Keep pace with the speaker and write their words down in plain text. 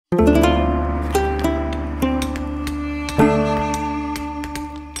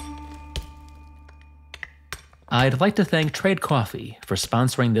I'd like to thank Trade Coffee for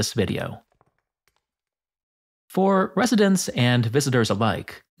sponsoring this video. For residents and visitors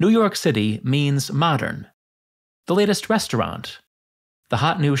alike, New York City means modern. The latest restaurant, the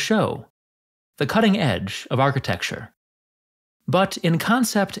hot new show, the cutting edge of architecture. But in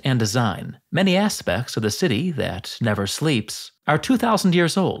concept and design, many aspects of the city that never sleeps are 2,000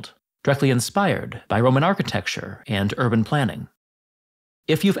 years old, directly inspired by Roman architecture and urban planning.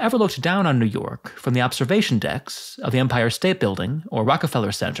 If you've ever looked down on New York from the observation decks of the Empire State Building or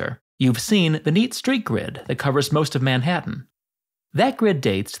Rockefeller Center, you've seen the neat street grid that covers most of Manhattan. That grid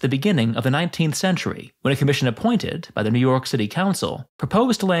dates to the beginning of the 19th century, when a commission appointed by the New York City Council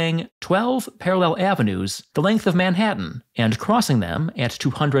proposed laying 12 parallel avenues the length of Manhattan and crossing them at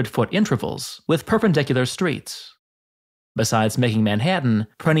 200-foot intervals with perpendicular streets. Besides making Manhattan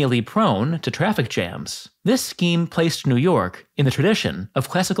perennially prone to traffic jams, this scheme placed New York in the tradition of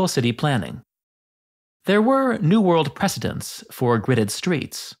classical city planning. There were New World precedents for gridded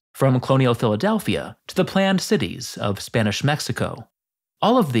streets, from colonial Philadelphia to the planned cities of Spanish Mexico.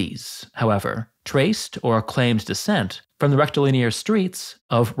 All of these, however, traced or claimed descent from the rectilinear streets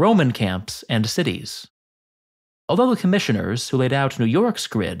of Roman camps and cities. Although the commissioners who laid out New York's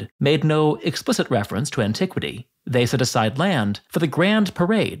grid made no explicit reference to antiquity, they set aside land for the Grand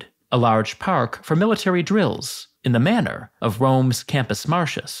Parade, a large park for military drills, in the manner of Rome's Campus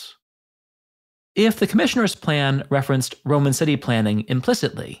Martius. If the commissioner's plan referenced Roman city planning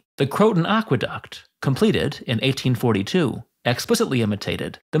implicitly, the Croton aqueduct, completed in 1842, explicitly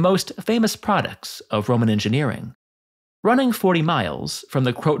imitated the most famous products of Roman engineering. Running 40 miles from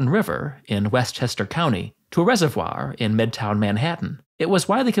the Croton River in Westchester County to a reservoir in Midtown Manhattan, it was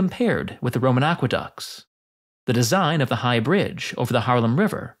widely compared with the Roman aqueducts. The design of the high bridge over the Harlem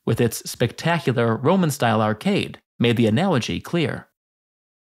River, with its spectacular Roman-style arcade, made the analogy clear.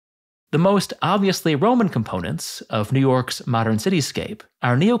 The most obviously Roman components of New York's modern cityscape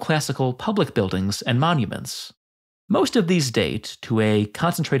are neoclassical public buildings and monuments. Most of these date to a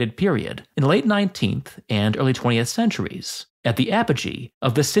concentrated period in the late 19th and early 20th centuries, at the apogee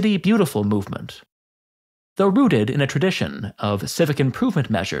of the City Beautiful movement. Though rooted in a tradition of civic improvement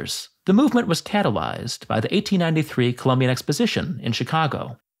measures, the movement was catalyzed by the 1893 Columbian Exposition in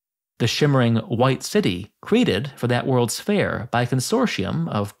Chicago. The shimmering white city, created for that World's Fair by a consortium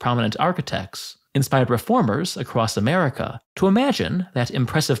of prominent architects, inspired reformers across America to imagine that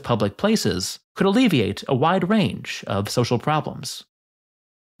impressive public places could alleviate a wide range of social problems.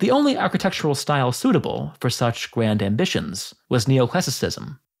 The only architectural style suitable for such grand ambitions was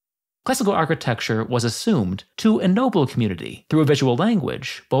Neoclassicism. Classical architecture was assumed to ennoble community through a visual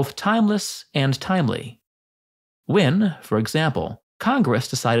language both timeless and timely. When, for example, Congress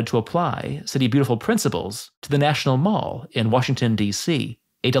decided to apply City Beautiful principles to the National Mall in Washington, D.C.,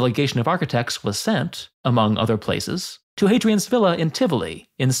 a delegation of architects was sent, among other places, to Hadrian's Villa in Tivoli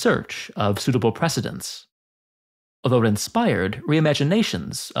in search of suitable precedents. Although it inspired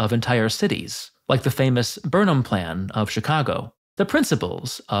reimaginations of entire cities, like the famous Burnham Plan of Chicago, the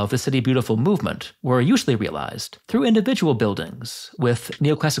principles of the City Beautiful movement were usually realized through individual buildings with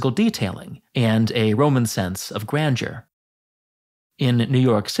neoclassical detailing and a Roman sense of grandeur. In New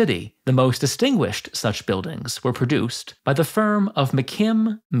York City, the most distinguished such buildings were produced by the firm of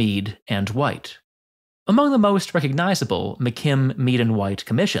Mckim, Mead, and White. Among the most recognizable Mckim, Mead, and White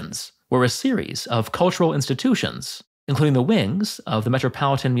commissions were a series of cultural institutions, including the wings of the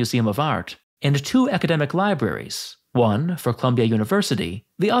Metropolitan Museum of Art and 2 academic libraries, one for Columbia University,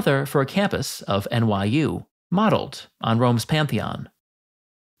 the other for a campus of NYU, modeled on Rome's Pantheon.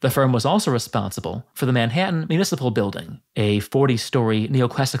 The firm was also responsible for the Manhattan Municipal Building, a 40-story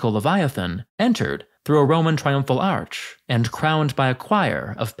neoclassical leviathan entered through a Roman triumphal arch and crowned by a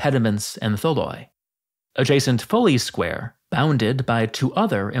choir of pediments and tholoi. Adjacent Foley Square, bounded by 2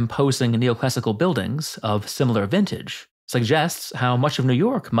 other imposing neoclassical buildings of similar vintage, suggests how much of New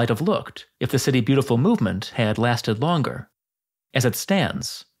York might have looked if the City Beautiful movement had lasted longer. As it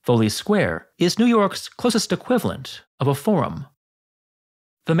stands, Foley Square is New York's closest equivalent of a forum.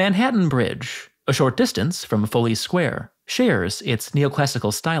 The Manhattan Bridge, a short distance from Foley Square, shares its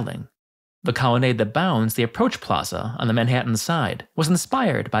neoclassical styling. The colonnade that bounds the approach plaza on the Manhattan side was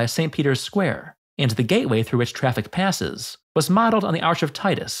inspired by St. Peter's Square, and the gateway through which traffic passes was modeled on the Arch of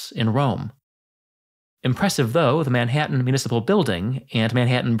Titus in Rome. Impressive though the Manhattan Municipal Building and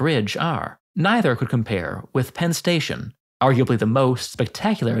Manhattan Bridge are, neither could compare with Penn Station, arguably the most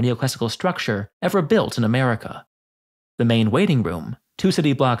spectacular neoclassical structure ever built in America. The main waiting room, 2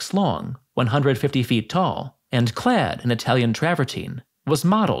 city blocks long, 150 feet tall, and clad in Italian travertine, was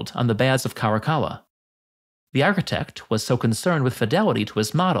modeled on the baths of Caracalla. The architect was so concerned with fidelity to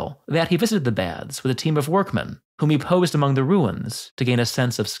his model that he visited the baths with a team of workmen, whom he posed among the ruins to gain a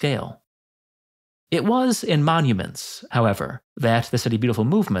sense of scale. It was in monuments, however, that the City Beautiful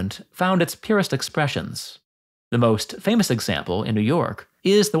movement found its purest expressions. The most famous example in New York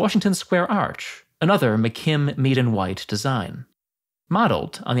is the Washington Square Arch, another Mckim, Mead, and White design.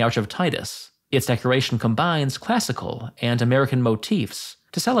 Modeled on the Arch of Titus, its decoration combines classical and American motifs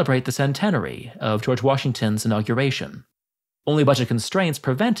to celebrate the centenary of George Washington's inauguration. Only budget constraints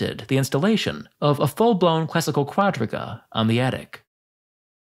prevented the installation of a full-blown classical quadriga on the attic.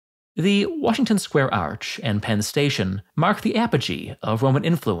 The Washington Square Arch and Penn Station mark the apogee of Roman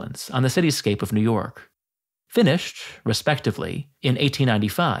influence on the cityscape of New York. Finished, respectively, in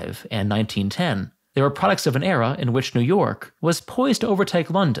 1895 and 1910, they were products of an era in which New York was poised to overtake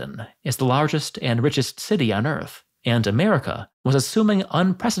London as the largest and richest city on Earth, and America was assuming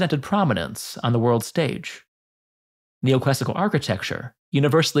unprecedented prominence on the world stage. Neoclassical architecture,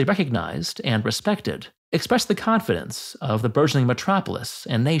 universally recognized and respected, expressed the confidence of the burgeoning metropolis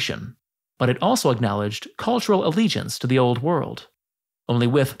and nation, but it also acknowledged cultural allegiance to the Old World. Only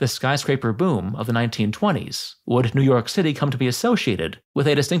with the skyscraper boom of the 1920s would New York City come to be associated with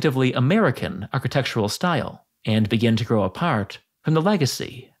a distinctively American architectural style and begin to grow apart from the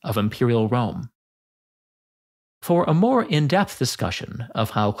legacy of Imperial Rome. For a more in-depth discussion of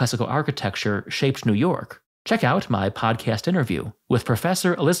how classical architecture shaped New York, check out my podcast interview with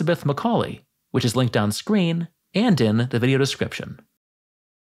Professor Elizabeth Macaulay, which is linked on screen and in the video description.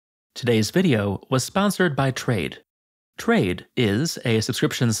 Today's video was sponsored by Trade. Trade is a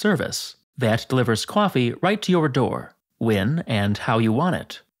subscription service that delivers coffee right to your door, when and how you want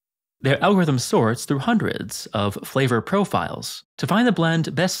it. Their algorithm sorts through hundreds of flavor profiles to find the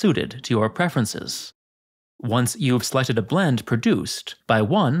blend best suited to your preferences. Once you've selected a blend produced by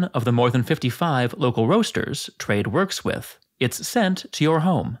one of the more than 55 local roasters Trade works with, it's sent to your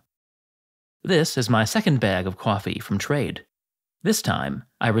home. This is my second bag of coffee from Trade. This time,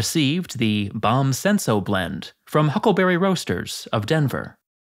 I received the Bomb Senso blend from Huckleberry Roasters of Denver.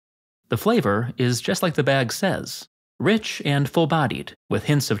 The flavor is just like the bag says, rich and full-bodied, with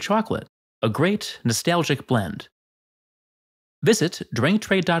hints of chocolate, a great nostalgic blend. Visit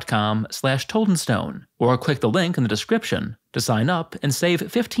drinktrade.com/Toldstone or click the link in the description to sign up and save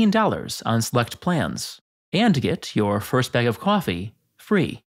 $15 on select plans, and get your first bag of coffee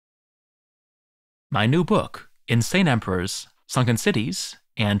free. My new book, Insane Emperors, Sunken Cities,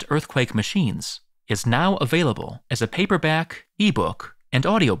 and Earthquake Machines, is now available as a paperback, ebook, and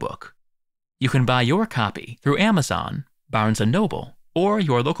audiobook. You can buy your copy through Amazon, Barnes & Noble, or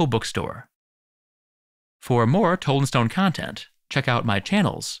your local bookstore. For more Told & Stone content, check out my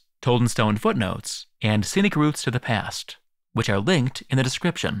channels, Told & Stone Footnotes, and Scenic Routes to the Past, which are linked in the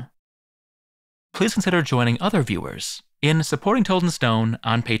description. Please consider joining other viewers in supporting Told & Stone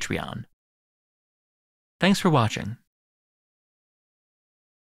on Patreon. Thanks for watching.